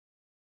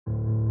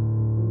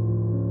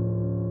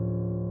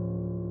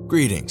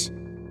Greetings,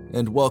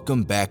 and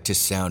welcome back to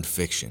Sound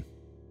Fiction.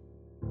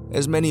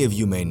 As many of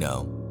you may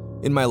know,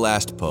 in my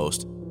last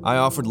post, I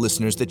offered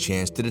listeners the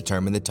chance to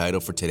determine the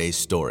title for today's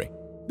story,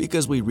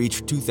 because we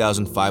reached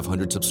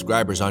 2,500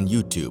 subscribers on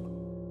YouTube.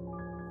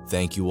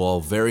 Thank you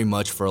all very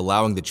much for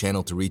allowing the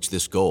channel to reach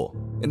this goal,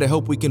 and I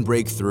hope we can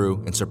break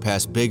through and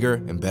surpass bigger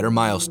and better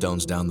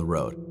milestones down the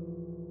road.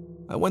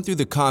 I went through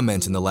the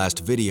comments in the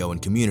last video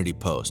and community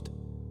post,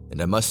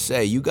 and I must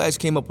say you guys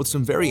came up with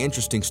some very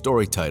interesting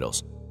story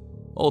titles.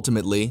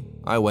 Ultimately,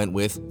 I went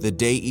with The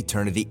Day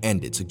Eternity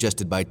Ended,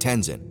 suggested by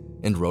Tenzin,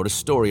 and wrote a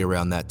story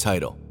around that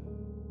title.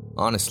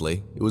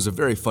 Honestly, it was a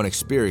very fun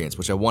experience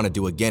which I want to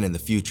do again in the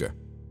future.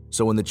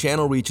 So when the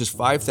channel reaches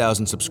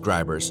 5,000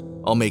 subscribers,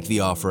 I'll make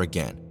the offer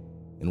again.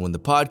 And when the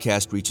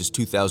podcast reaches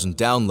 2,000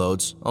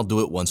 downloads, I'll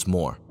do it once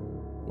more.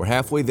 We're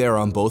halfway there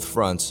on both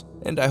fronts,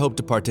 and I hope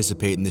to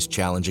participate in this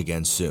challenge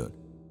again soon.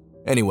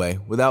 Anyway,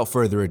 without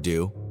further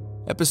ado,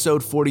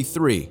 episode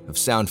 43 of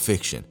Sound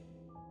Fiction.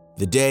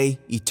 The Day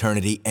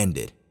Eternity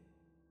Ended.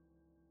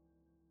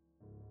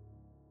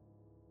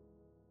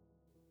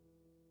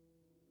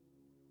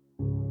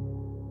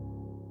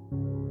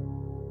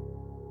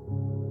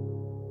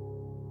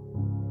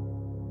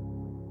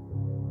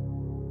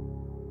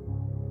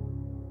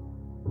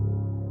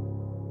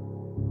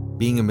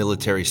 Being a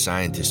military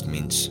scientist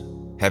means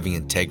having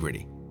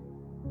integrity.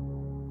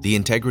 The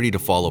integrity to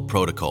follow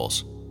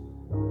protocols.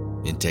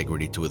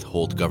 Integrity to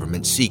withhold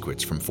government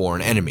secrets from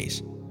foreign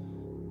enemies.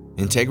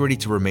 Integrity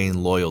to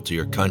remain loyal to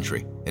your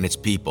country and its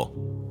people.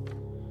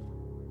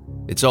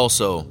 It's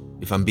also,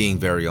 if I'm being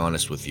very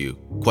honest with you,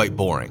 quite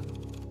boring.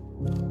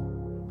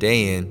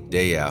 Day in,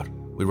 day out,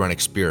 we run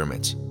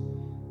experiments,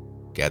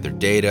 gather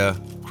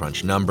data,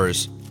 crunch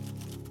numbers,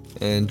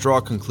 and draw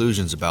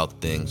conclusions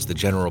about things the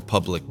general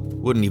public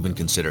wouldn't even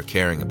consider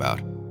caring about.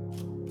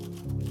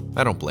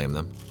 I don't blame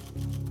them.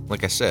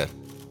 Like I said,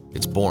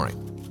 it's boring.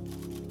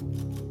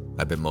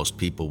 I bet most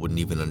people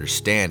wouldn't even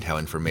understand how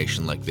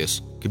information like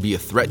this could be a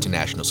threat to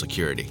national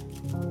security.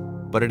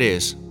 But it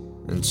is,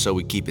 and so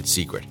we keep it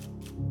secret.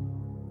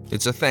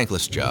 It's a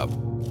thankless job.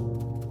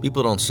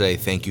 People don't say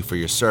thank you for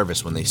your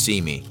service when they see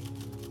me.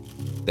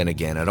 Then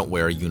again, I don't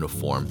wear a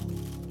uniform,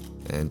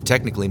 and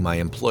technically my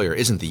employer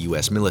isn't the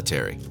US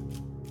military.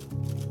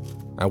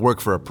 I work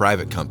for a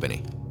private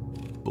company,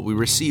 but we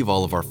receive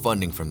all of our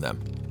funding from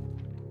them.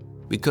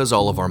 Because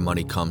all of our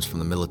money comes from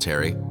the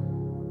military,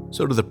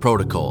 so do the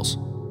protocols,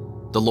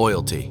 the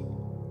loyalty,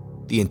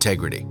 the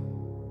integrity.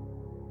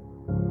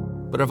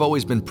 But I've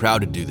always been proud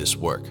to do this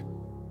work,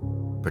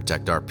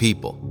 protect our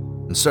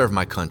people, and serve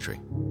my country.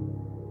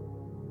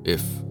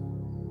 If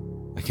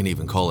I can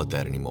even call it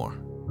that anymore.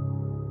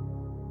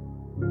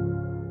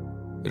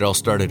 It all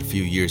started a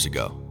few years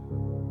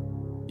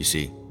ago. You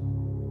see,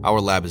 our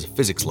lab is a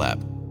physics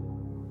lab.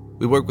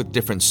 We work with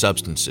different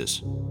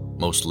substances,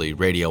 mostly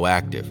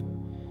radioactive,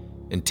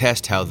 and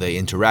test how they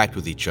interact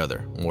with each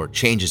other or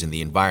changes in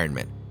the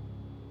environment.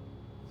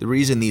 The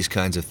reason these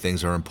kinds of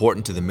things are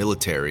important to the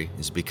military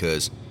is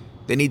because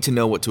they need to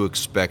know what to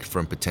expect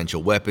from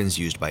potential weapons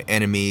used by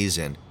enemies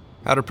and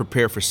how to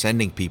prepare for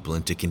sending people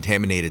into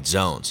contaminated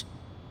zones.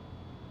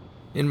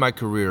 In my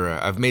career,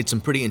 I've made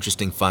some pretty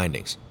interesting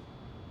findings.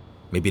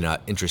 Maybe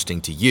not interesting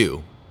to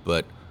you,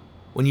 but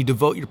when you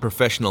devote your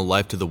professional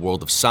life to the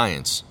world of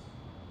science,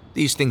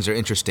 these things are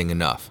interesting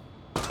enough.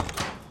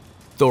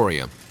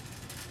 Thorium,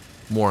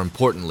 more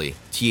importantly,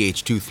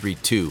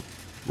 Th232,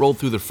 rolled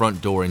through the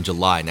front door in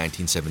July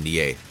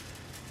 1978.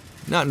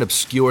 Not an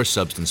obscure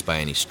substance by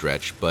any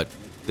stretch, but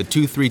the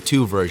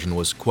 232 version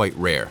was quite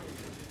rare.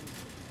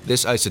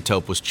 This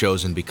isotope was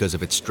chosen because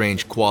of its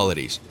strange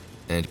qualities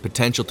and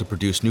potential to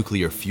produce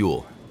nuclear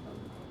fuel.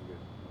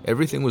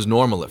 Everything was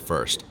normal at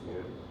first.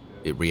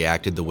 It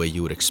reacted the way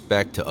you would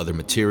expect to other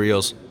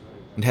materials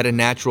and had a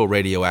natural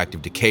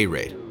radioactive decay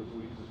rate.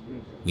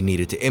 We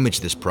needed to image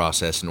this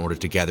process in order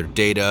to gather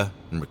data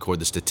and record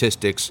the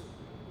statistics,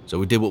 so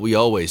we did what we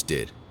always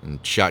did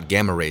and shot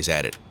gamma rays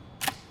at it.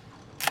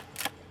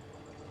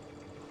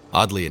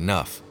 Oddly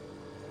enough,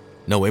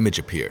 no image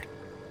appeared,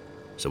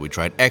 so we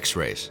tried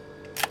X-rays.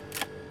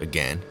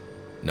 Again,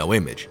 no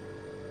image.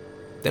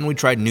 Then we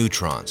tried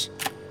neutrons,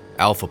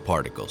 alpha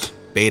particles,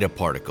 beta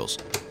particles,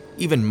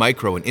 even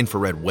micro and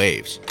infrared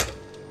waves.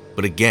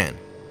 But again,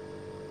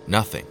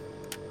 nothing.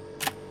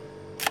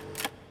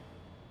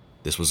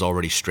 This was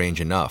already strange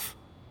enough,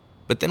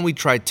 but then we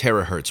tried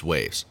terahertz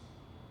waves,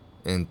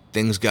 and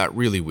things got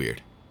really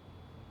weird.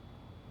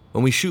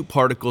 When we shoot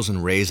particles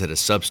and rays at a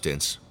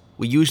substance,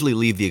 we usually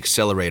leave the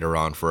accelerator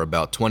on for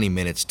about 20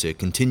 minutes to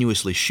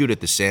continuously shoot at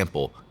the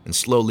sample and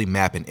slowly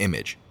map an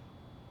image.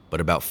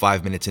 But about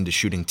 5 minutes into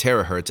shooting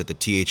terahertz at the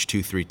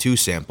Th232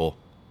 sample,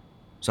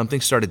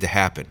 something started to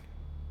happen.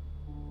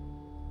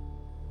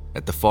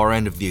 At the far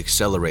end of the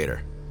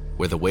accelerator,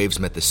 where the waves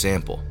met the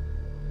sample,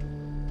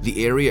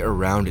 the area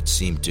around it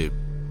seemed to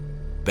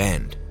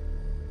bend.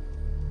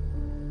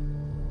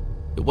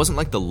 It wasn't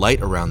like the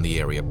light around the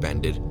area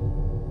bended,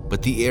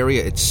 but the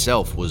area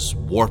itself was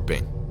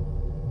warping.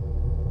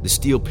 The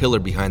steel pillar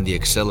behind the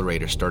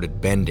accelerator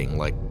started bending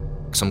like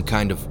some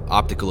kind of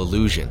optical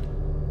illusion.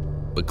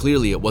 But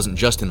clearly it wasn't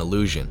just an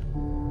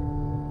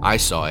illusion. I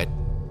saw it.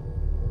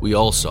 We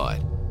all saw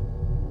it.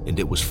 And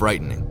it was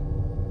frightening.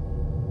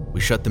 We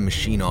shut the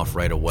machine off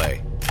right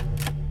away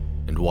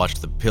and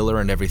watched the pillar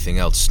and everything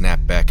else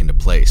snap back into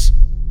place.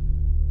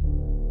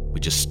 We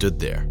just stood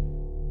there,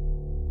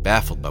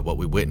 baffled by what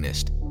we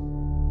witnessed.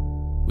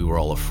 We were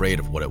all afraid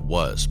of what it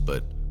was,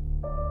 but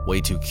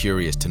way too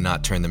curious to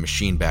not turn the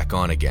machine back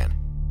on again.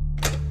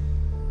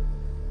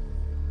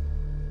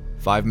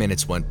 5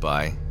 minutes went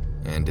by,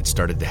 and it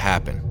started to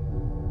happen.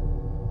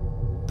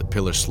 The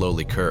pillar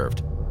slowly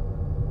curved,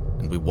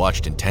 and we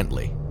watched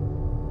intently.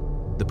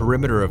 The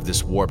perimeter of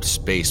this warped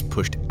space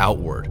pushed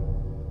outward,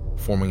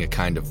 forming a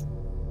kind of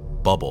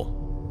bubble.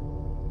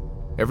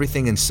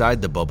 Everything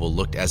inside the bubble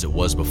looked as it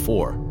was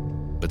before,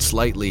 but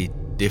slightly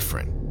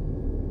different.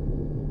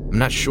 I'm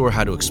not sure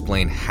how to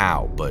explain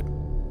how, but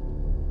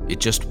it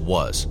just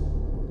was.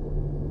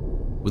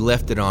 We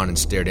left it on and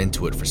stared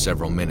into it for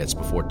several minutes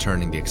before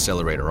turning the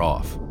accelerator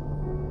off.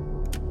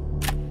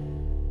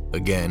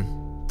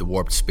 Again, the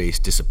warped space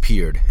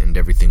disappeared and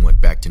everything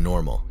went back to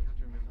normal.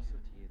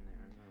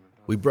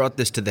 We brought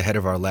this to the head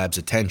of our lab's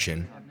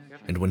attention,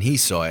 and when he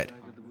saw it,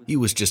 he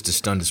was just as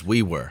stunned as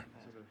we were.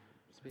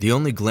 The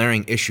only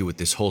glaring issue with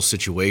this whole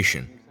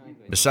situation,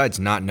 besides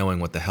not knowing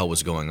what the hell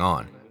was going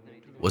on,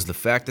 was the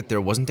fact that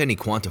there wasn't any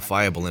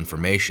quantifiable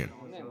information.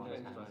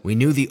 We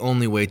knew the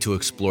only way to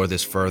explore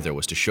this further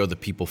was to show the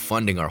people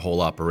funding our whole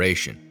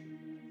operation.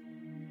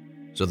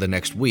 So the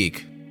next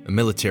week, a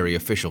military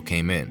official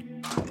came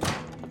in.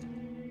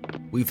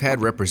 We've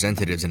had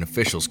representatives and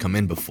officials come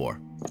in before,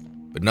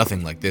 but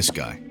nothing like this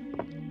guy.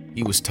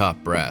 He was top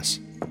brass.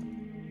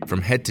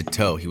 From head to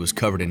toe, he was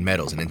covered in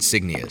medals and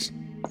insignias.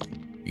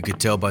 You could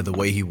tell by the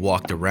way he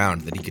walked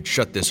around that he could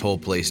shut this whole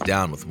place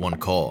down with one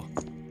call.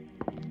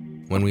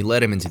 When we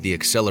led him into the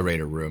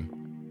accelerator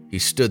room, he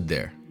stood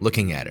there,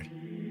 looking at it,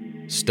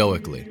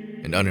 stoically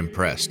and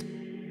unimpressed.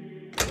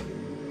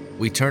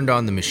 We turned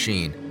on the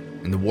machine,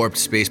 and the warped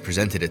space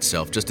presented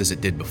itself just as it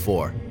did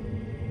before.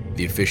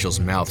 The official's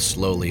mouth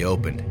slowly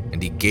opened,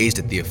 and he gazed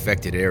at the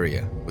affected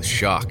area with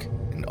shock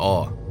and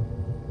awe.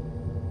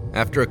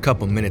 After a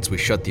couple minutes, we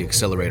shut the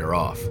accelerator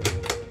off.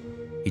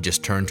 He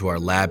just turned to our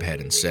lab head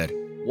and said,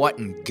 "What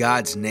in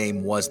God's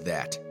name was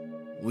that?"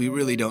 "We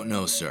really don't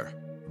know, sir.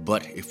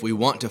 But if we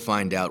want to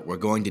find out, we're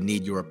going to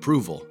need your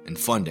approval and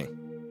funding."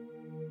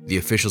 The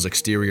official's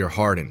exterior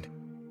hardened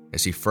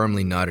as he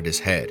firmly nodded his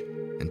head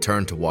and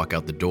turned to walk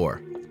out the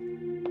door.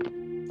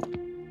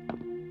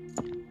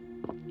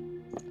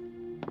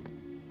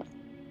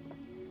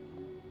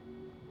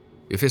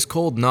 If his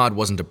cold nod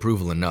wasn't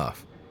approval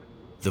enough,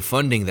 the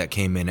funding that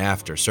came in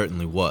after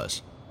certainly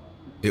was.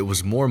 It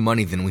was more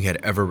money than we had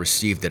ever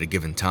received at a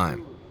given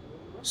time.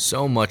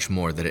 So much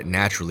more that it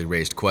naturally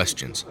raised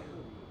questions.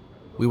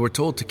 We were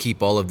told to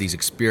keep all of these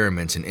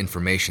experiments and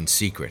information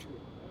secret,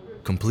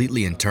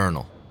 completely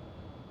internal.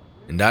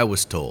 And I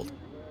was told,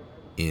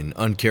 in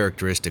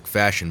uncharacteristic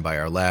fashion by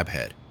our lab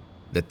head,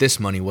 that this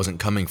money wasn't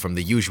coming from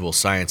the usual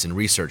science and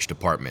research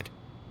department.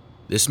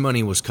 This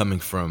money was coming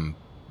from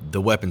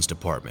the weapons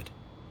department,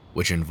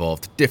 which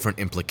involved different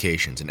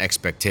implications and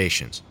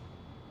expectations.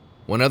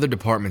 When other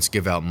departments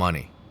give out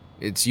money,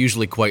 it's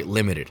usually quite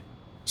limited,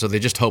 so they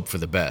just hope for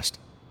the best.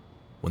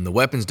 When the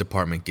weapons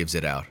department gives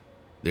it out,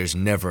 there's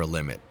never a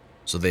limit,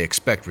 so they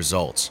expect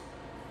results.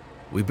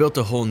 We built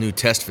a whole new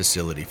test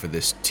facility for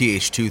this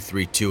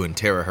TH232 and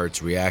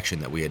terahertz reaction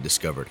that we had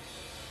discovered.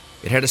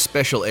 It had a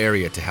special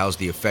area to house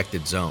the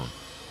affected zone,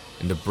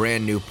 and a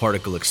brand new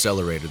particle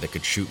accelerator that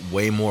could shoot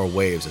way more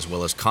waves as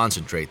well as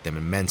concentrate them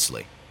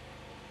immensely.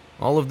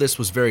 All of this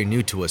was very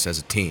new to us as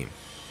a team,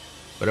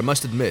 but I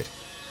must admit,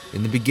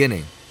 in the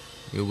beginning,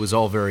 it was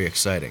all very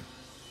exciting.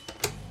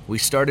 We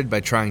started by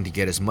trying to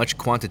get as much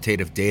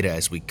quantitative data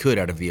as we could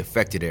out of the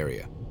affected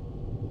area.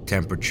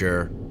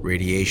 Temperature,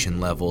 radiation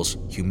levels,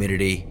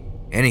 humidity,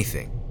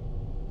 anything.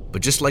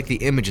 But just like the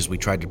images we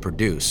tried to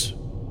produce,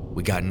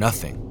 we got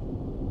nothing.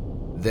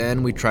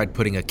 Then we tried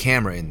putting a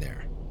camera in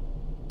there,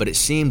 but it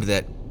seemed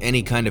that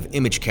any kind of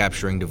image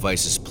capturing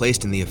devices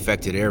placed in the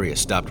affected area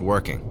stopped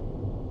working.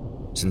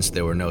 Since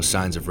there were no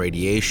signs of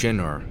radiation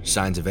or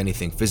signs of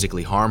anything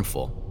physically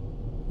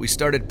harmful, we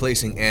started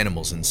placing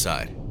animals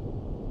inside.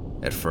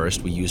 At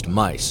first, we used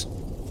mice.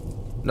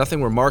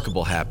 Nothing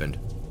remarkable happened,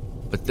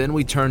 but then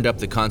we turned up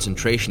the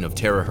concentration of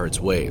terahertz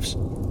waves.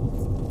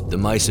 The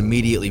mice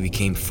immediately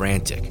became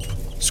frantic,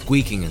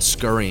 squeaking and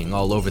scurrying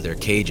all over their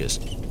cages.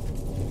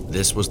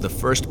 This was the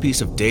first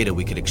piece of data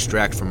we could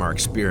extract from our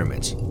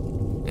experiments,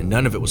 and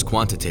none of it was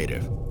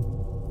quantitative.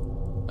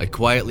 I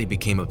quietly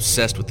became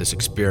obsessed with this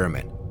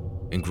experiment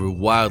and grew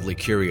wildly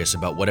curious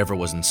about whatever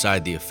was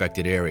inside the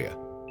affected area.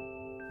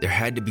 There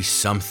had to be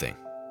something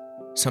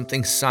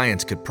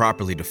science could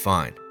properly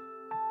define.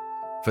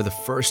 For the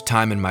first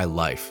time in my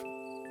life,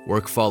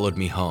 work followed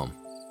me home.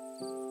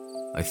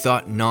 I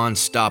thought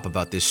non-stop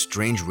about this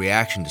strange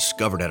reaction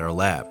discovered at our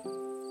lab,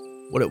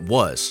 what it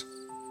was,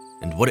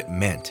 and what it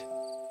meant.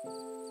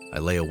 I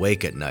lay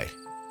awake at night,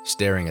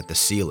 staring at the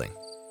ceiling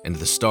and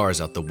the stars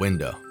out the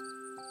window,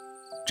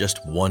 just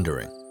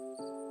wondering.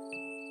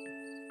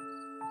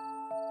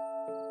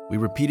 We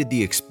repeated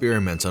the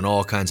experiments on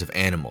all kinds of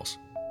animals,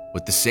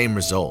 with the same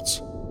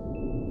results.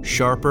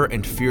 Sharper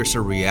and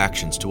fiercer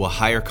reactions to a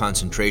higher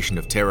concentration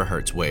of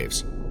terahertz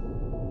waves.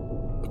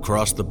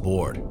 Across the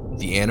board,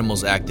 the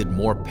animals acted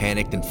more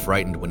panicked and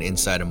frightened when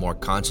inside a more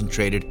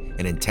concentrated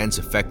and intense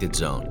affected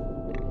zone.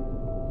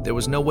 There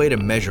was no way to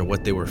measure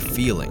what they were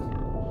feeling,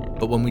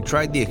 but when we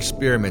tried the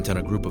experiment on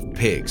a group of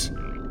pigs,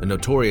 a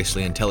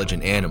notoriously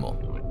intelligent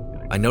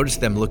animal, I noticed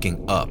them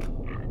looking up,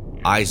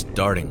 eyes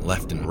darting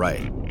left and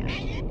right,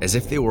 as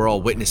if they were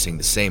all witnessing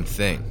the same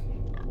thing.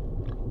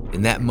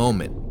 In that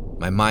moment,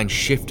 my mind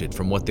shifted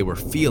from what they were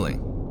feeling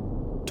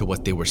to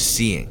what they were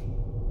seeing.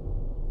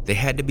 They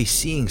had to be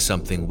seeing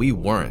something we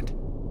weren't.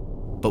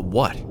 But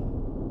what?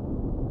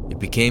 It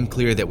became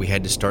clear that we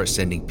had to start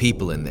sending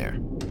people in there.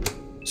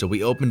 So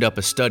we opened up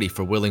a study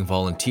for willing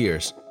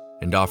volunteers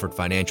and offered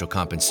financial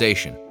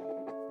compensation.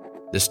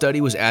 The study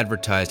was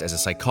advertised as a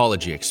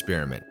psychology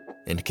experiment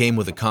and came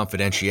with a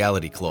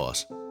confidentiality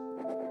clause.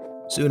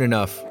 Soon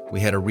enough, we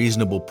had a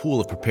reasonable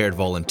pool of prepared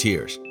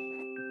volunteers.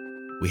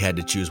 We had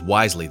to choose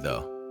wisely,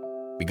 though.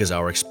 Because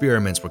our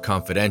experiments were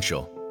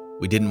confidential,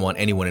 we didn't want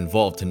anyone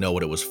involved to know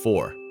what it was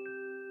for.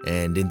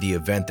 And in the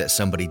event that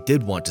somebody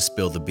did want to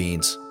spill the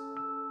beans,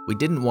 we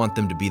didn't want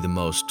them to be the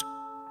most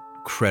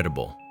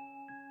credible.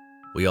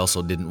 We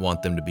also didn't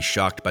want them to be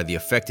shocked by the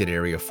affected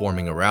area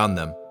forming around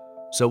them,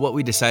 so what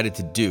we decided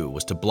to do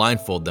was to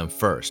blindfold them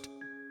first,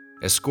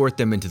 escort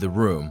them into the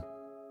room,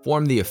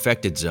 form the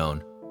affected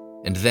zone,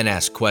 and then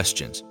ask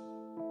questions.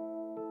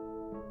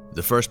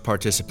 The first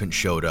participant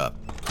showed up,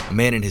 a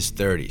man in his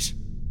 30s.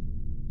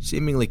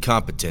 Seemingly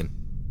competent,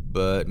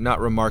 but not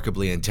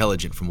remarkably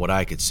intelligent from what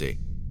I could see.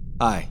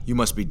 Hi, you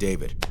must be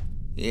David.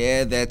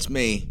 Yeah, that's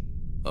me.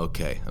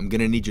 Okay, I'm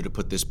gonna need you to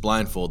put this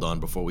blindfold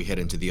on before we head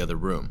into the other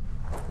room.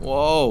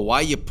 Whoa,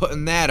 why you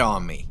putting that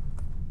on me?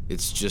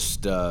 It's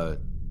just,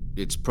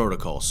 it's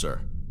protocol,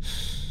 sir.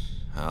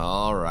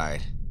 All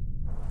right.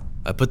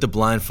 I put the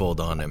blindfold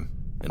on him,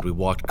 and we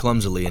walked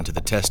clumsily into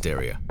the test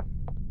area.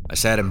 I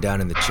sat him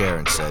down in the chair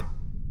and said,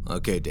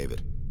 "Okay,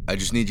 David. I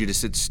just need you to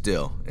sit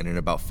still, and in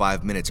about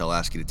 5 minutes I'll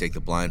ask you to take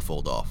the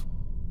blindfold off.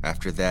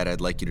 After that,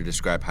 I'd like you to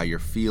describe how you're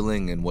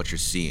feeling and what you're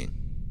seeing."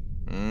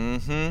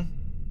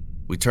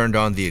 We turned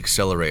on the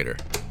accelerator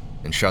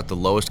and shot the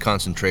lowest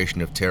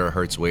concentration of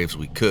terahertz waves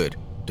we could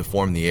to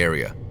form the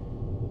area.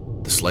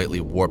 The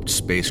slightly warped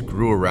space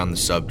grew around the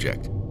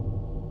subject.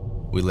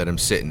 We let him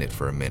sit in it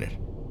for a minute.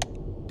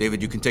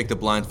 "David, you can take the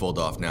blindfold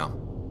off now."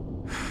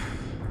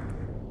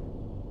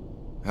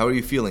 "How are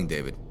you feeling,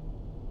 David?"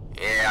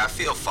 Yeah, I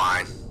feel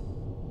fine.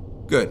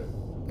 "Good.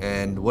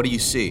 And what do you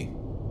see?"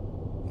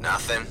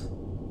 Nothing.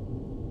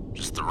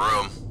 Just the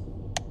room.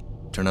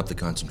 Turn up the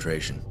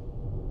concentration.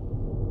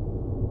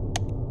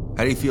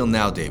 "How do you feel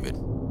now, David?"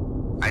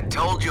 I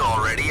told you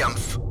already,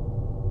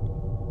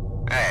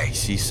 I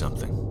see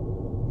something.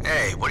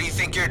 Hey, what do you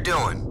think you're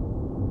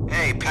doing?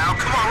 Hey, pal,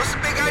 come on, what's the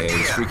big idea?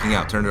 He's freaking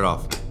out. Turn it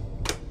off.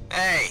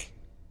 Hey,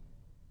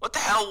 what the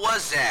hell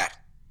was that?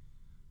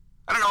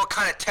 I don't know what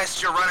kind of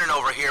test you're running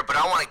over here, but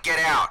I want to get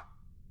out.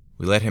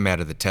 We let him out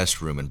of the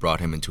test room and brought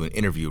him into an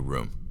interview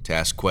room to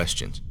ask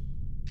questions.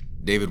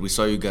 "David, we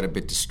saw you got a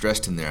bit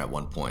distressed in there at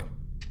one point.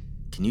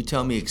 Can you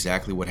tell me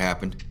exactly what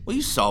happened?" Well,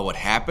 you saw what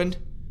happened.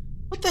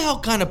 What the hell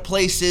kind of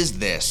place is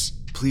this?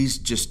 Please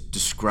just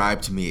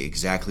describe to me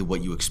exactly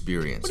what you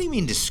experienced. What do you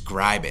mean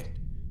describe it?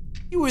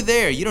 You were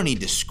there, you don't need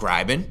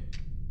describing.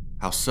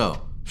 How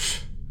so?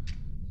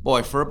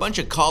 Boy, for a bunch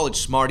of college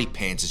smarty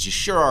pantses, you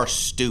sure are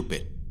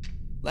stupid.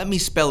 Let me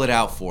spell it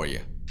out for you.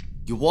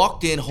 You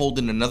walked in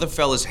holding another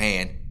fella's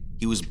hand,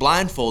 he was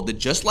blindfolded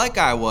just like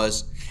I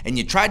was, and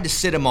you tried to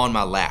sit him on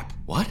my lap.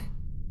 What?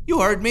 You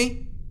heard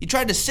me. You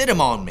tried to sit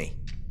him on me.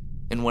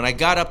 And when I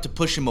got up to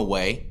push him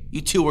away, you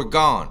two were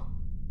gone.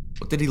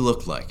 What did he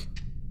look like?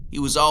 He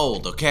was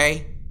old,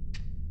 okay?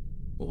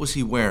 What was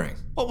he wearing?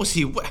 What was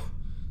he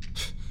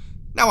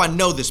Now I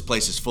know this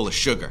place is full of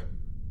sugar.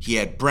 He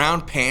had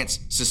brown pants,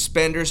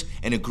 suspenders,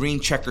 and a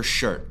green checker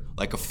shirt,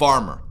 like a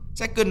farmer. Is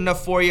that good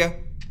enough for you?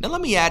 Now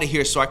let me out of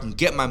here so I can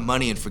get my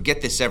money and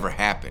forget this ever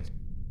happened.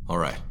 All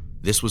right.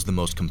 This was the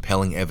most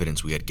compelling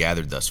evidence we had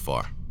gathered thus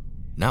far.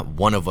 Not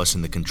one of us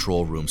in the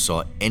control room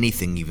saw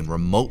anything even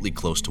remotely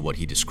close to what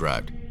he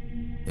described.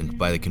 And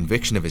by the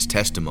conviction of his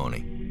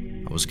testimony,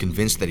 I was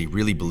convinced that he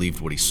really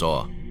believed what he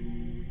saw.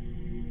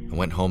 I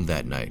went home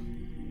that night,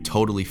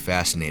 totally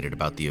fascinated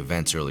about the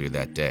events earlier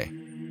that day.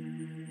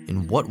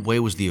 In what way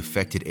was the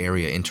affected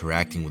area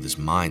interacting with his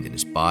mind and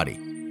his body?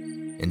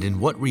 And in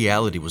what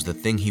reality was the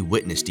thing he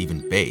witnessed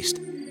even based?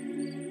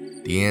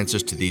 The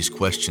answers to these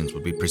questions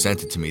would be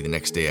presented to me the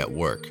next day at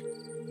work,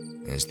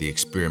 as the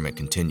experiment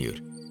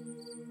continued.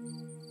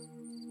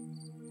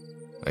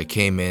 I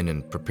came in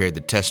and prepared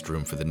the test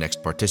room for the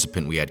next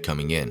participant we had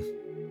coming in.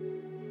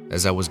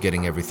 As I was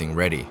getting everything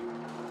ready,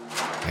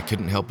 I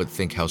couldn't help but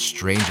think how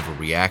strange of a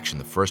reaction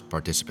the first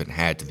participant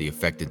had to the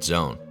affected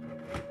zone.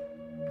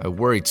 I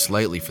worried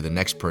slightly for the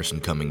next person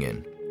coming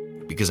in,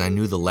 because I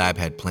knew the lab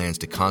had plans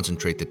to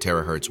concentrate the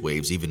terahertz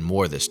waves even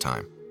more this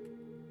time.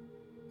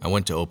 I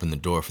went to open the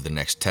door for the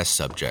next test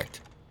subject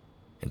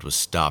and was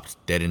stopped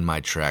dead in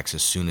my tracks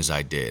as soon as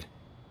I did.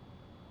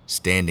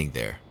 Standing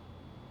there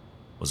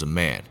was a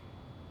man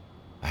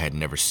I had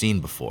never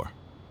seen before.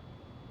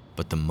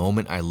 But the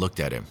moment I looked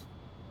at him,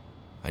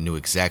 I knew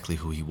exactly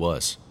who he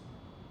was.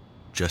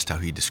 Just how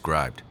he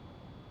described.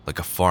 Like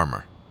a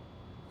farmer.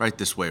 Right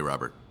this way,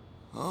 Robert.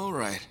 All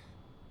right.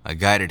 I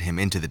guided him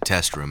into the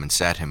test room and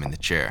sat him in the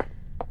chair.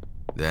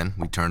 Then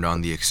we turned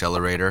on the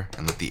accelerator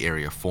and let the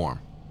area form.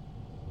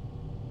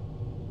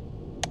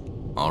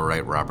 All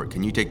right, Robert,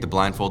 can you take the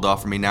blindfold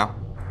off for me now?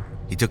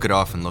 He took it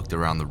off and looked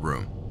around the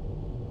room.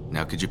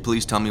 Now, could you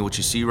please tell me what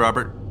you see,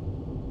 Robert?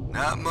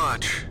 Not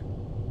much.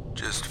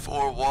 Just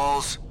 4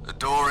 walls, a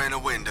door, and a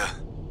window.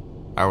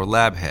 Our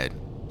lab head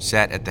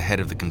sat at the head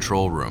of the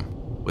control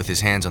room with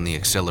his hands on the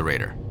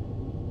accelerator.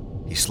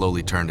 He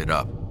slowly turned it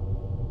up,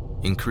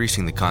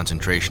 increasing the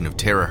concentration of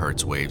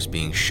terahertz waves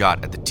being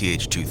shot at the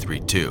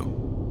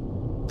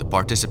TH232. The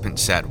participant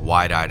sat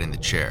wide-eyed in the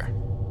chair,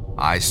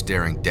 eyes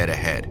staring dead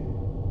ahead.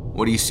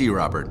 What do you see,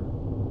 Robert?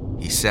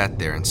 He sat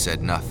there and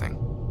said nothing,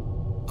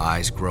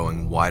 eyes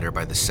growing wider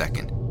by the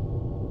second.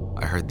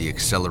 I heard the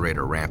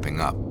accelerator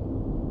ramping up.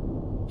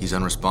 He's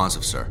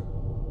unresponsive, sir.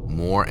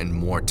 More and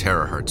more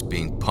terahertz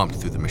being pumped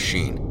through the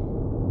machine.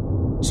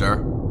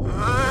 Sir?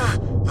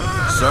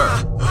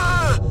 Sir?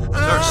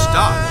 Sir,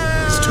 stop!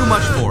 It's too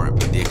much for him.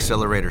 The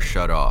accelerator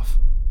shut off,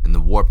 and the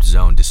warped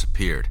zone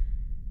disappeared.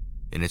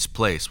 In its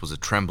place was a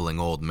trembling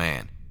old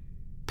man,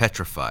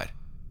 petrified,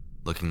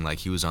 looking like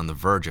he was on the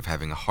verge of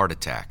having a heart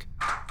attack.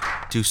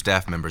 2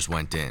 staff members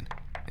went in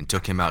and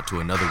took him out to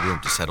another room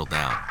to settle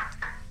down.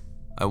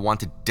 I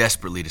wanted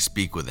desperately to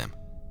speak with him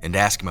and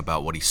ask him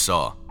about what he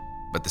saw,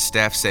 but the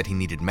staff said he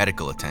needed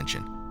medical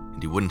attention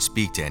and he wouldn't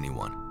speak to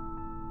anyone.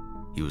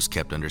 He was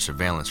kept under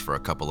surveillance for a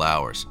couple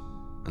hours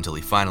until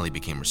he finally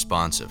became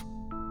responsive.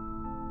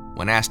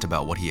 When asked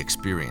about what he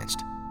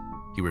experienced,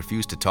 he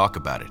refused to talk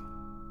about it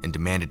and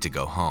demanded to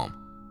go home.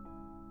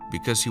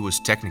 Because he was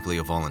technically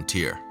a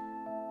volunteer,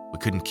 we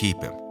couldn't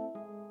keep him,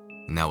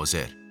 and that was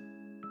it.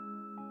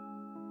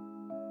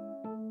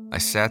 I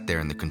sat there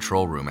in the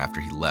control room after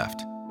he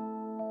left,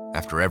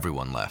 after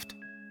everyone left,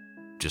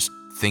 just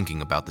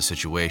thinking about the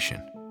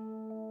situation.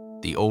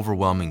 The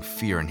overwhelming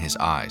fear in his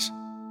eyes,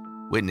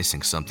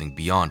 witnessing something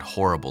beyond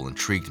horrible,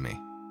 intrigued me.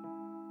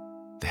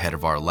 The head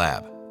of our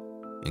lab,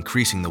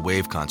 increasing the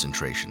wave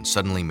concentration,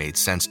 suddenly made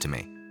sense to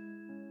me.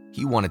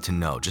 He wanted to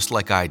know, just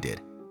like I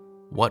did,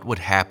 what would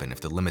happen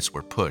if the limits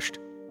were pushed.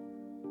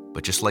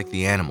 But just like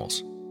the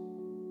animals,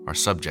 our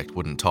subject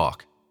wouldn't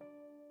talk.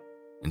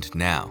 And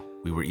now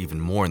we were even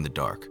more in the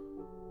dark.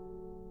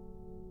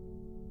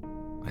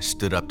 I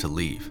stood up to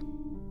leave,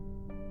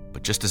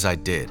 but just as I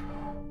did,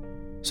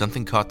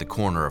 something caught the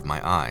corner of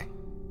my eye.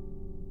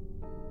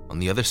 On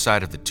the other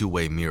side of the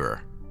 2-way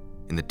mirror,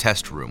 in the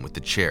test room with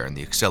the chair and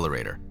the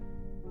accelerator,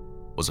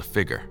 was a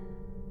figure.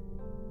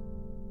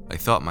 I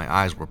thought my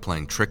eyes were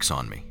playing tricks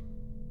on me,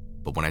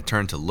 but when I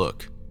turned to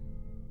look,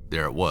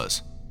 there it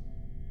was.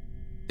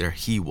 There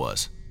he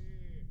was.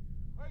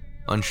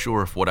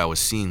 Unsure if what I was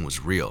seeing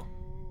was real,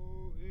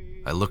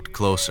 I looked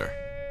closer,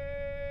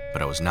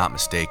 but I was not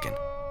mistaken.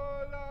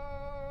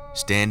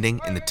 Standing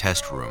in the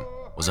test room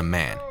was a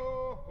man,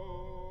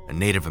 a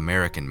Native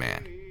American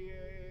man.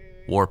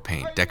 War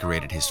paint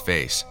decorated his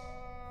face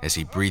as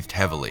he breathed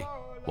heavily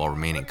while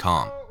remaining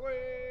calm.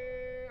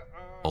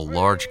 A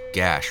large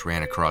gash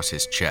ran across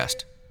his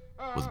chest,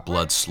 with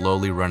blood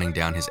slowly running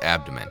down his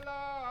abdomen.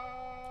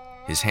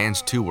 His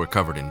hands too were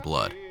covered in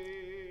blood,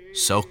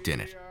 soaked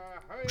in it,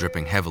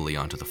 dripping heavily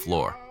onto the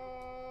floor.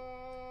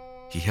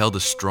 He held a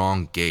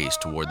strong gaze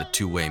toward the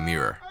 2-way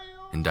mirror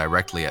and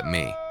directly at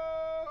me.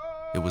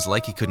 It was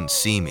like he couldn't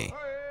see me,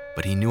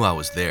 but he knew I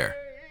was there.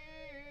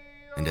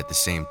 And at the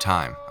same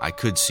time, I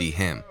could see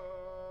him,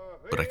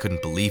 but I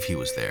couldn't believe he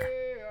was there.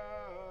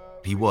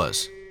 He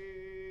was,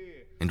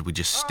 and we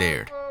just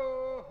stared.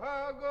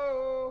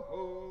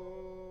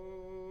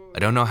 I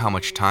don't know how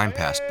much time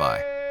passed by,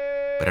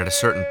 but at a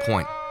certain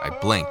point, I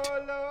blinked,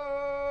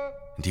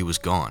 and he was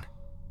gone.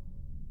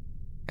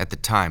 At the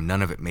time,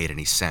 none of it made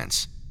any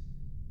sense.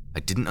 I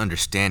didn't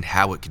understand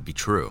how it could be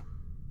true,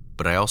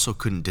 but I also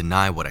couldn't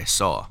deny what I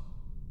saw.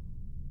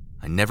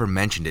 I never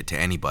mentioned it to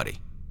anybody,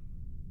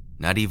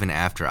 not even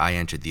after I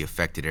entered the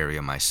affected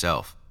area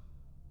myself.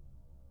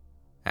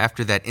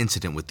 After that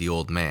incident with the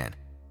old man,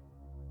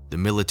 the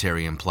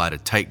military implied a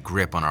tight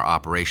grip on our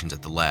operations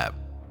at the lab.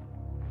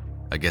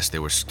 I guess they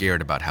were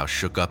scared about how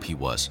shook up he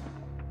was,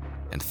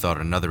 and thought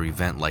another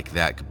event like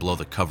that could blow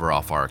the cover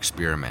off our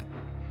experiment.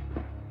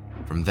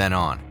 From then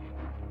on,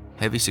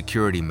 heavy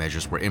security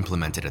measures were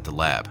implemented at the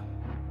lab.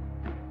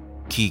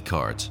 Key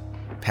cards,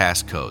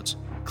 passcodes,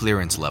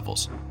 clearance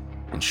levels,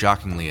 and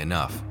shockingly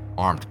enough,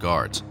 armed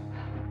guards.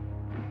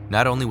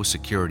 Not only was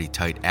security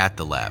tight at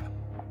the lab,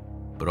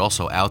 but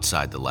also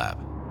outside the lab.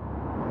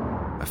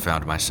 I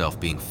found myself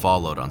being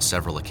followed on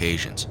several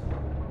occasions,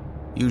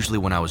 usually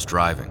when I was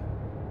driving,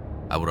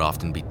 I would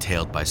often be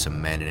tailed by some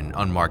men in an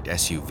unmarked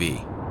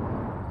SUV.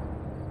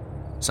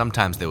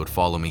 Sometimes they would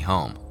follow me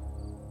home,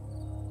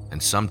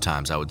 and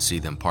sometimes I would see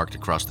them parked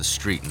across the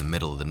street in the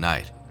middle of the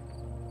night.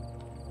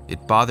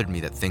 It bothered me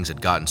that things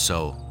had gotten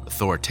so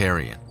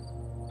authoritarian,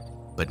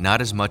 but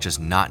not as much as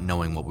not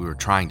knowing what we were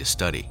trying to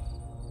study.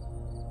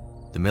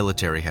 The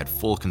military had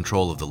full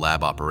control of the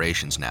lab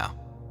operations now.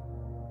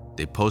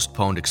 They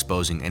postponed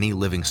exposing any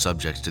living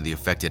subjects to the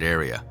affected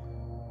area,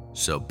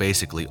 so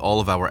basically all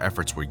of our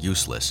efforts were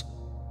useless.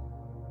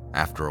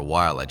 After a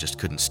while, I just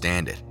couldn't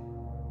stand it.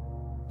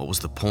 What was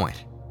the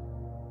point?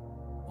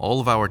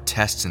 All of our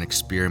tests and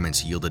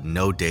experiments yielded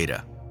no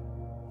data,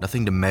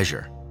 nothing to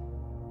measure,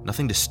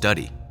 nothing to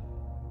study,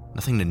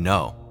 nothing to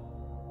know.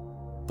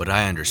 But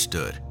I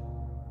understood.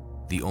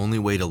 The only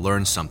way to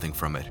learn something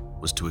from it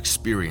was to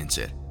experience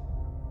it.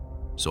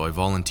 So I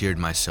volunteered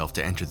myself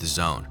to enter the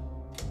zone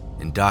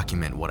and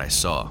document what I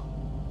saw.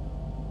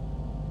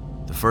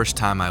 The first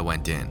time I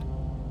went in,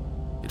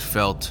 it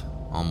felt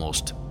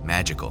almost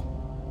magical.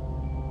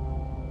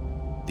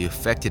 The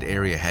affected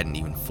area hadn't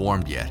even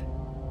formed yet,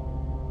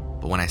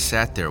 but when I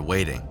sat there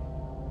waiting,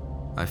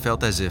 I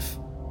felt as if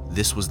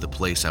this was the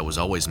place I was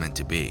always meant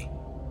to be.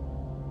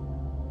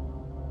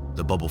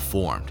 The bubble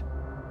formed,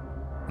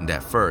 and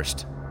at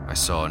first, I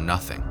saw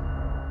nothing.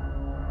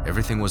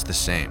 Everything was the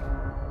same.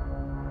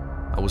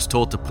 I was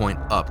told to point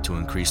up to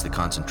increase the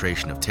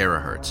concentration of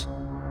terahertz,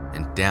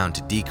 and down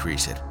to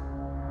decrease it.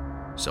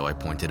 So I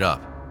pointed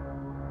up,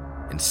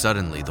 and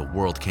suddenly the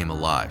world came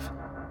alive.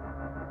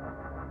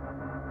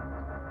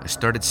 I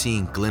started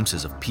seeing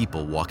glimpses of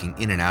people walking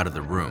in and out of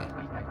the room,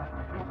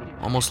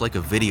 almost like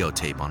a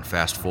videotape on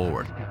fast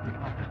forward,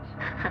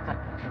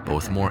 but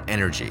with more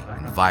energy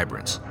and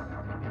vibrance.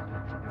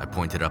 I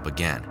pointed up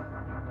again,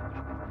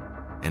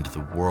 and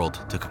the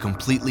world took a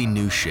completely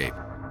new shape.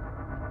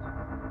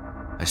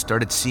 I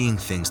started seeing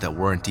things that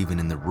weren't even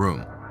in the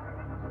room.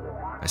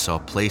 I saw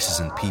places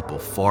and people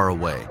far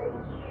away,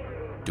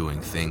 doing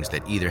things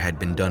that either had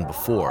been done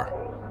before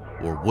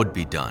or would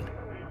be done.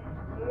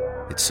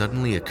 It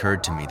suddenly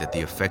occurred to me that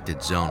the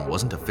affected zone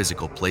wasn't a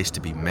physical place to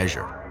be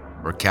measured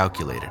or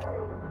calculated.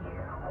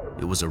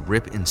 It was a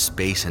rip in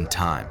space and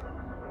time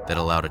that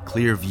allowed a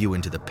clear view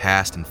into the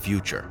past and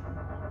future,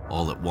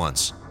 all at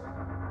once.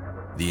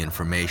 The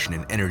information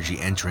and energy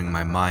entering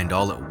my mind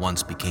all at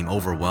once became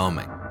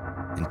overwhelming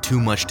and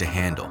too much to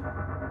handle,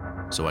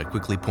 so I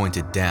quickly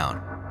pointed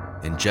down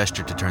and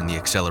gestured to turn the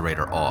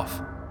accelerator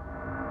off.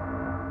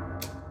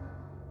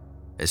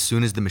 As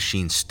soon as the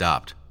machine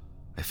stopped,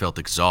 I felt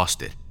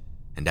exhausted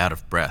and out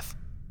of breath.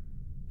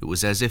 It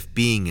was as if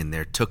being in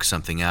there took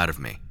something out of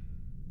me,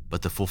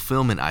 but the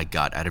fulfillment I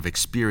got out of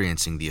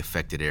experiencing the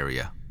affected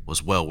area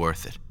was well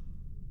worth it.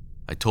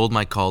 I told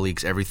my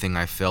colleagues everything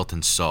I felt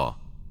and saw,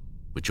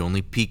 which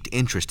only piqued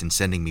interest in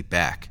sending me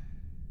back,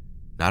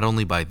 not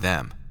only by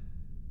them,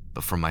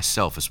 but for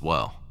myself as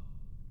well.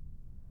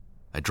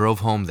 I drove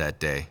home that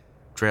day,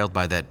 trailed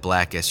by that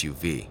black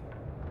SUV.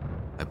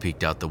 I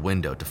peeked out the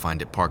window to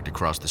find it parked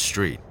across the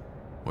street,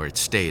 where it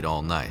stayed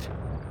all night.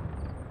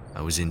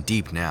 I was in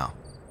deep now,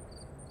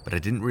 but I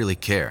didn't really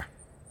care.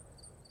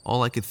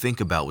 All I could think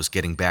about was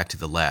getting back to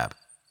the lab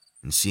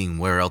and seeing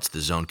where else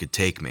the zone could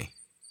take me.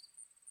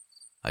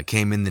 I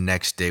came in the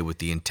next day with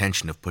the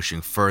intention of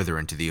pushing further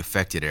into the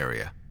affected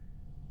area.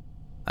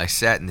 I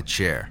sat in the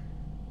chair,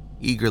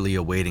 eagerly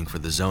awaiting for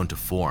the zone to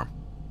form.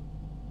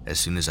 As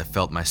soon as I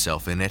felt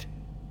myself in it,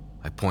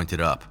 I pointed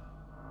up.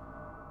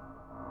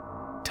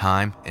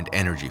 Time and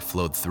energy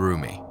flowed through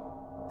me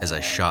as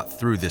I shot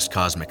through this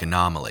cosmic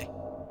anomaly.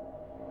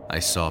 I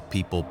saw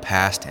people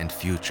past and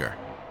future,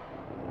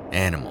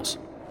 animals,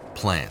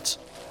 plants,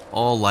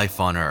 all life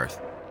on Earth.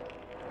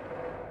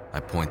 I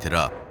pointed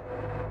up.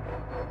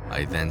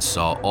 I then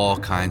saw all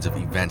kinds of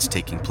events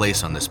taking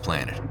place on this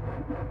planet.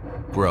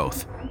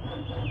 Growth,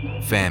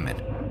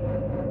 famine,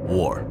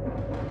 war,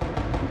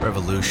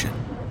 revolution,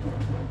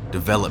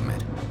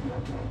 development,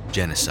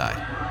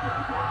 genocide,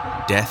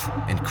 death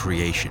and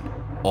creation,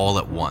 all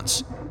at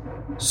once.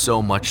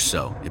 So much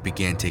so, it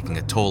began taking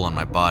a toll on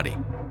my body.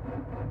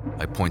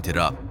 I pointed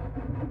up.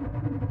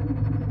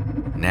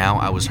 Now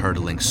I was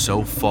hurtling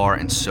so far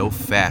and so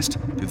fast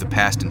through the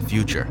past and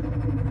future,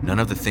 none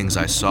of the things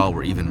I saw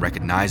were even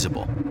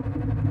recognizable.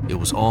 It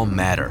was all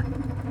matter,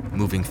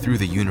 moving through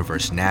the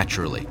universe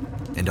naturally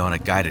and on a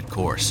guided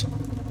course.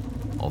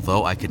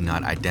 Although I could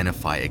not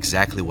identify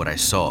exactly what I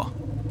saw,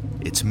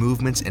 its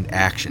movements and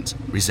actions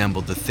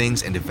resembled the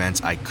things and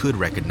events I could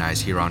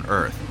recognize here on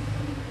Earth.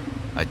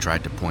 I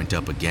tried to point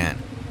up again,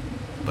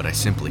 but I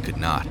simply could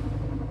not.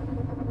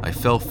 I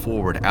fell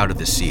forward out of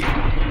the seat,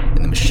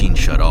 and the machine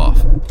shut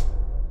off.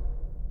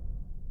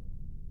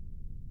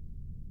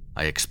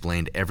 I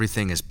explained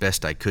everything as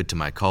best I could to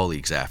my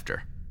colleagues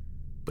after,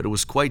 but it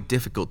was quite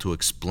difficult to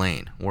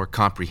explain or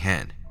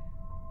comprehend.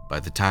 By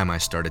the time I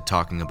started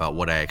talking about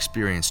what I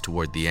experienced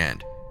toward the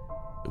end,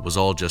 it was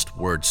all just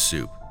word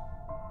soup.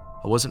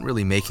 I wasn't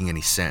really making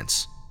any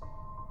sense.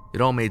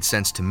 It all made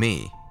sense to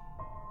me,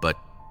 but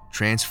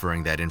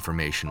transferring that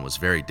information was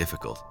very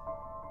difficult.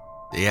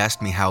 They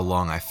asked me how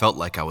long I felt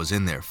like I was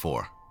in there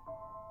for.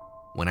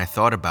 When I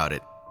thought about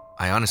it,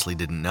 I honestly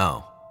didn't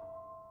know.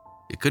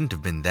 It couldn't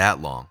have been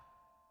that long.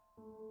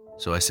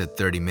 So I said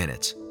 30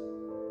 minutes.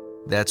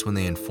 That's when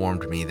they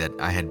informed me that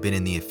I had been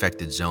in the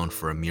affected zone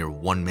for a mere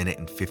 1 minute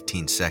and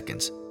 15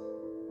 seconds.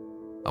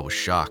 I was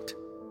shocked.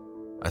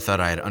 I thought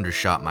I had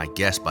undershot my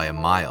guess by a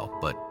mile,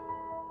 but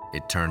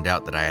it turned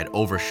out that I had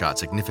overshot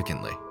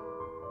significantly.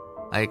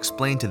 I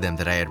explained to them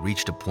that I had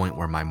reached a point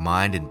where my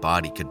mind and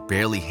body could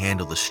barely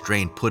handle the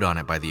strain put on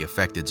it by the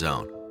affected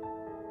zone.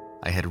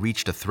 I had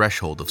reached a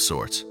threshold of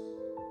sorts,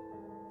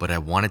 but I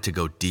wanted to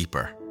go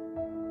deeper.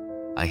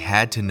 I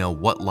had to know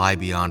what lay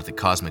beyond the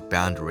cosmic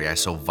boundary I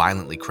so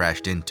violently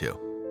crashed into.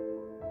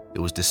 It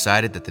was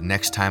decided that the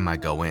next time I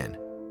go in,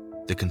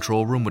 the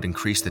control room would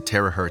increase the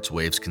terahertz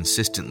waves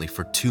consistently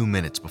for 2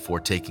 minutes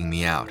before taking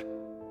me out.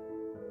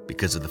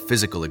 Because of the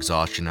physical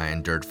exhaustion I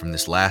endured from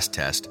this last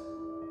test,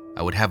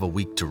 I would have a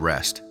week to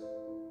rest.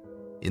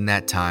 In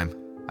that time,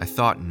 I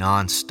thought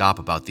non-stop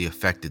about the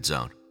affected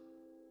zone.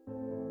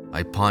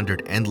 I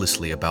pondered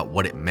endlessly about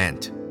what it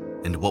meant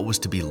and what was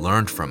to be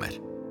learned from it.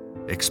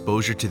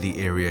 Exposure to the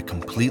area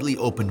completely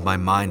opened my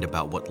mind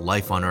about what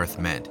life on Earth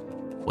meant,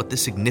 what the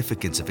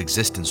significance of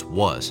existence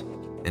was,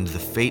 and the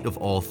fate of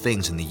all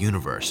things in the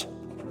universe.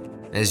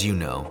 As you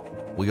know,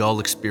 we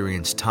all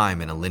experience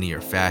time in a linear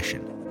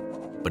fashion.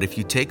 But if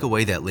you take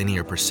away that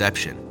linear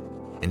perception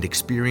and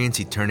experience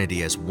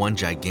eternity as one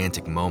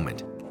gigantic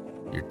moment,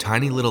 your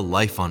tiny little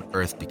life on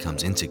Earth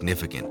becomes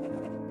insignificant.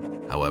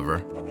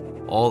 However,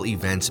 all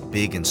events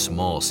big and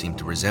small seem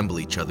to resemble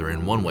each other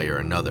in one way or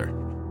another.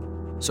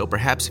 So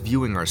perhaps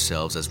viewing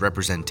ourselves as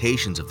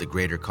representations of the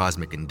greater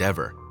cosmic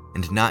endeavor,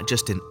 and not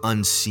just an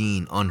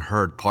unseen,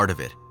 unheard part of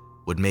it,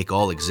 would make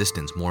all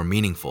existence more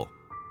meaningful,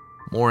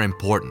 more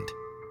important.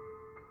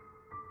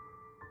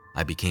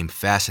 I became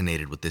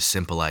fascinated with this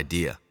simple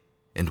idea,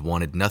 and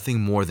wanted nothing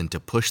more than to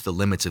push the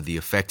limits of the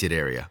affected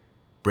area,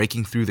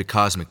 breaking through the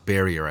cosmic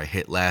barrier I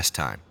hit last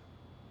time.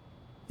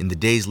 In the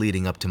days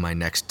leading up to my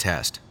next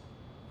test,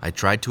 I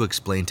tried to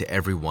explain to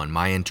everyone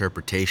my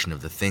interpretation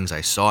of the things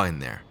I saw in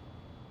there,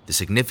 the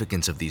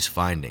significance of these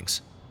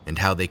findings, and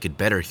how they could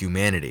better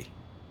humanity.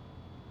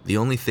 The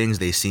only things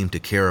they seemed to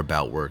care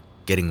about were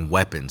getting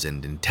weapons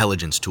and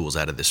intelligence tools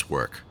out of this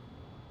work.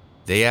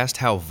 They asked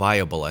how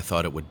viable I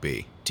thought it would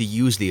be to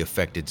use the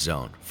affected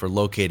zone for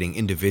locating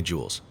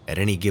individuals at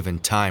any given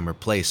time or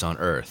place on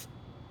Earth.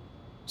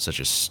 Such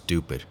a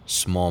stupid,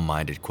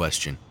 small-minded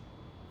question,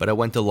 but I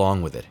went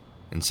along with it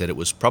and said it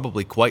was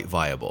probably quite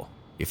viable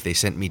if they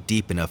sent me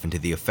deep enough into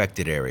the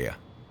affected area.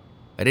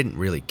 I didn't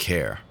really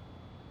care.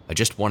 I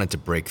just wanted to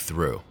break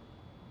through.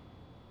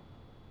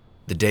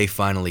 The day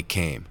finally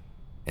came,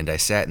 and I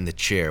sat in the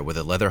chair with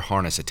a leather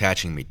harness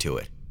attaching me to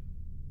it.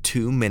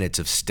 2 minutes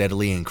of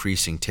steadily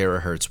increasing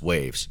terahertz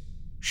waves,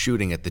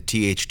 shooting at the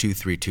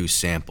TH232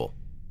 sample,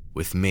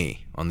 with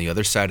me on the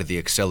other side of the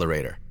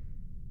accelerator.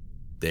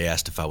 They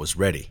asked if I was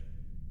ready.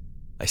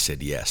 I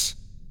said yes.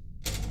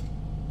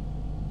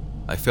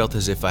 I felt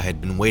as if I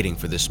had been waiting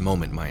for this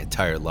moment my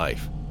entire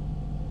life.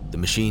 The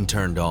machine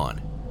turned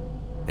on,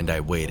 and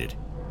I waited.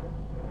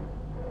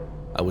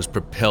 I was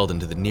propelled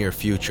into the near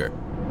future.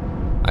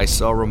 I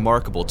saw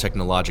remarkable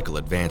technological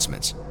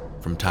advancements,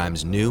 from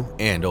times new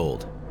and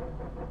old.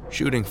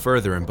 Shooting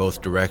further in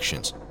both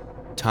directions,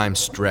 time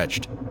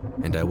stretched,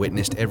 and I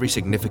witnessed every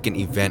significant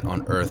event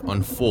on Earth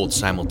unfold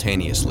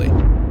simultaneously.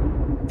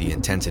 The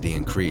intensity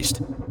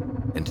increased,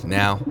 and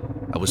now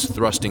I was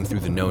thrusting through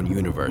the known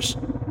universe,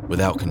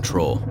 without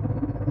control.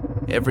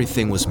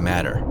 Everything was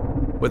matter,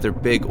 whether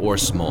big or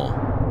small,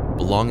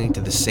 belonging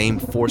to the same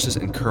forces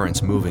and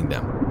currents moving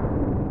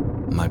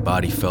them. My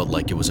body felt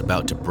like it was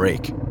about to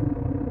break.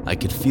 I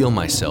could feel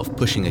myself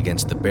pushing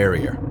against the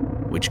barrier,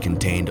 which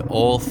contained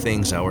all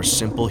things our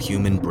simple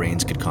human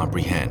brains could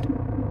comprehend.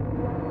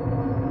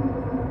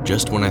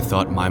 Just when I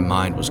thought my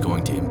mind was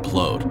going to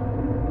implode,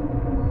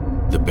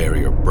 the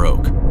barrier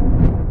broke,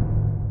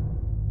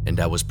 and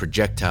I was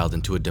projectiled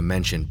into a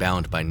dimension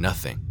bound by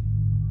nothing.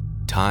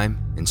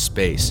 Time and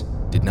space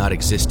did not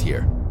exist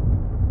here.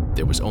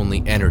 There was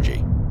only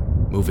energy,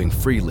 moving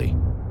freely,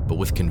 but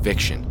with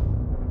conviction.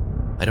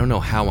 I don't know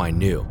how I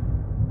knew,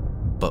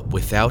 but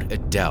without a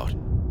doubt,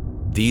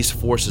 these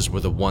forces were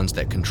the ones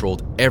that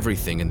controlled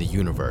everything in the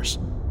universe.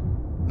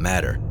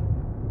 Matter,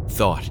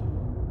 thought,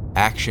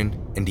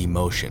 action, and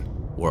emotion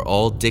were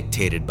all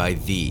dictated by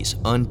these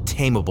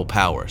untamable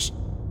powers,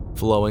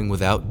 flowing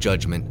without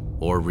judgment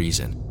or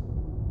reason.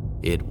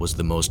 It was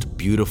the most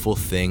beautiful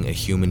thing a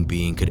human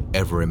being could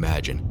ever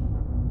imagine.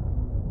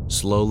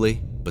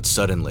 Slowly, but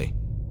suddenly,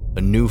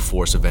 a new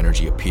force of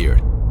energy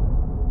appeared,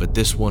 but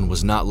this one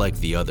was not like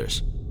the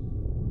others.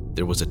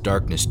 There was a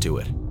darkness to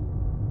it,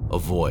 a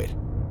void.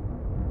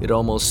 It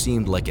almost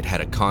seemed like it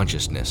had a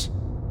consciousness,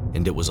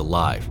 and it was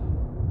alive.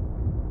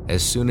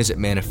 As soon as it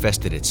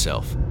manifested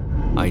itself,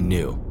 I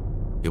knew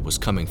it was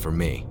coming for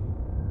me.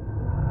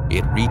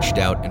 It reached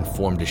out and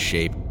formed a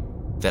shape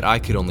that I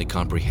could only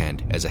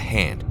comprehend as a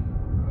hand.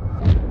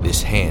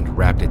 This hand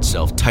wrapped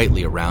itself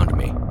tightly around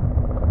me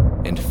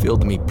and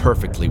filled me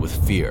perfectly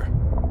with fear.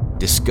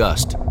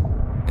 disgust,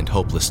 and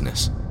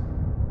hopelessness.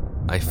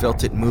 I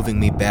felt it moving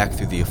me back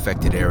through the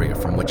affected area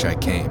from which I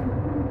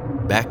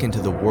came, back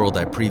into the world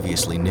I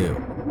previously knew,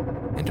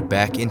 and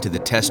back into the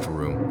test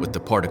room with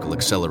the particle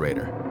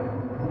accelerator.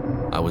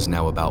 I was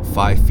now about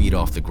 5 feet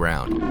off the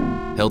ground,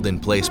 held in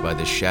place by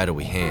this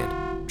shadowy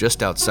hand,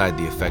 just outside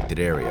the affected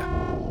area.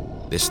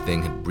 This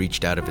thing had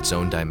breached out of its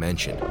own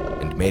dimension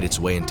and made its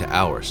way into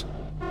ours.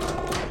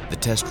 The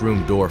test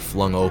room door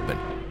flung open,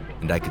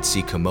 and I could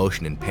see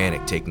commotion and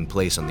panic taking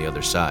place on the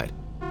other side.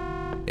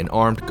 An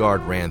armed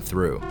guard ran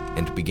through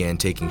and began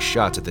taking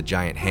shots at the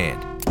giant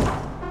hand.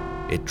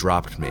 It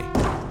dropped me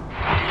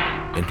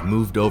and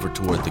moved over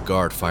toward the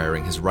guard,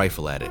 firing his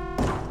rifle at it.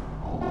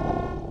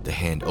 The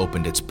hand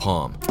opened its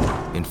palm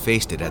and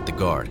faced it at the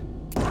guard.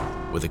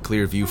 With a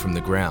clear view from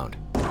the ground,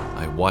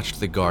 I watched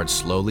the guard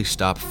slowly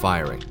stop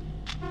firing,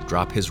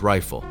 drop his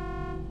rifle,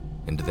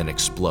 and then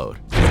explode.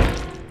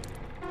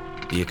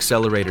 The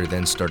accelerator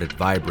then started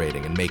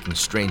vibrating and making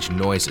strange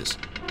noises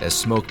as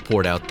smoke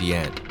poured out the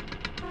end.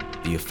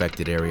 The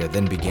affected area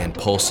then began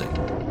pulsing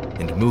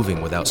and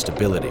moving without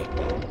stability.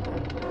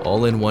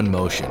 All in one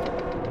motion,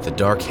 the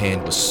dark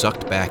hand was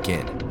sucked back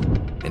in,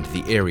 and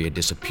the area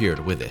disappeared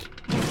with it.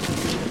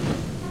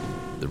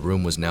 The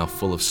room was now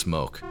full of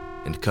smoke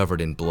and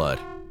covered in blood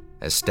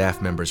as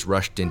staff members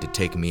rushed in to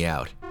take me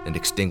out and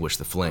extinguish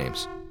the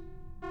flames.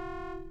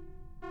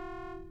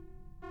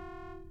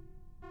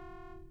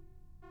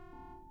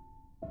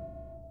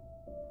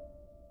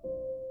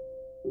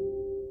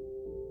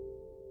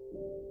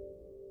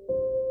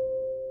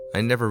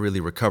 I never really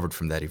recovered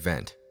from that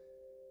event.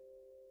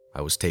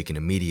 I was taken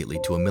immediately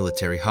to a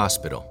military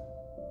hospital,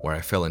 where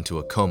I fell into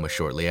a coma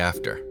shortly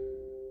after.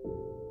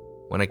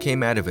 When I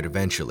came out of it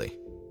eventually,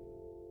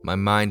 my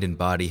mind and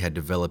body had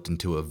developed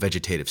into a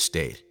vegetative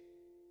state.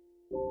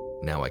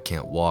 Now I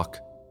can't walk,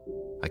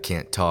 I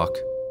can't talk,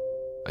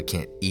 I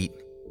can't eat.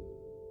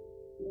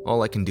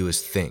 All I can do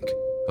is think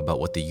about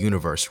what the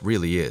universe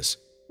really is.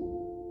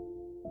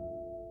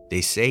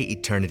 They say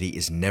eternity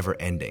is never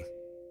ending,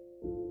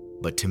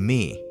 but to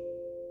me,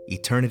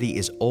 eternity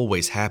is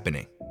always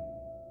happening.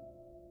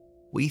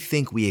 We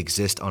think we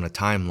exist on a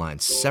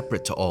timeline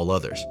separate to all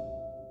others,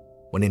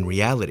 when in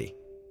reality,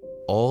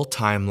 all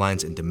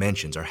timelines and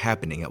dimensions are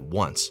happening at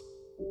once,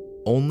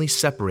 only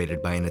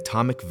separated by an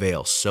atomic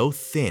veil so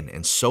thin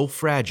and so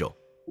fragile,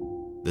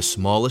 the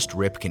smallest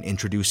rip can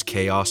introduce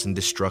chaos and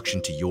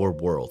destruction to your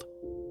world,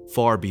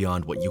 far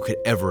beyond what you could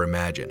ever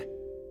imagine.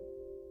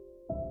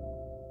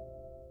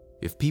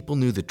 If people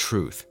knew the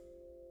truth,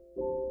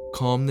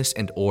 calmness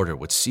and order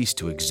would cease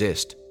to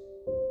exist.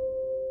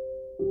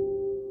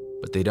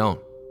 But they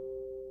don't,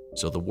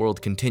 so the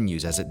world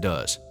continues as it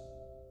does,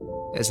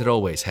 as it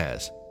always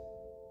has,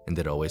 and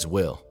it always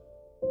will.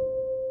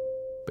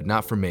 But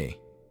not for me.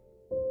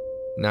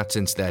 Not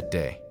since that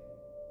day.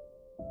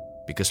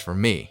 Because for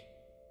me,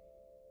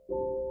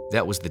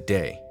 that was the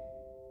day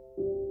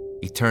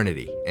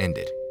eternity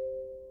ended.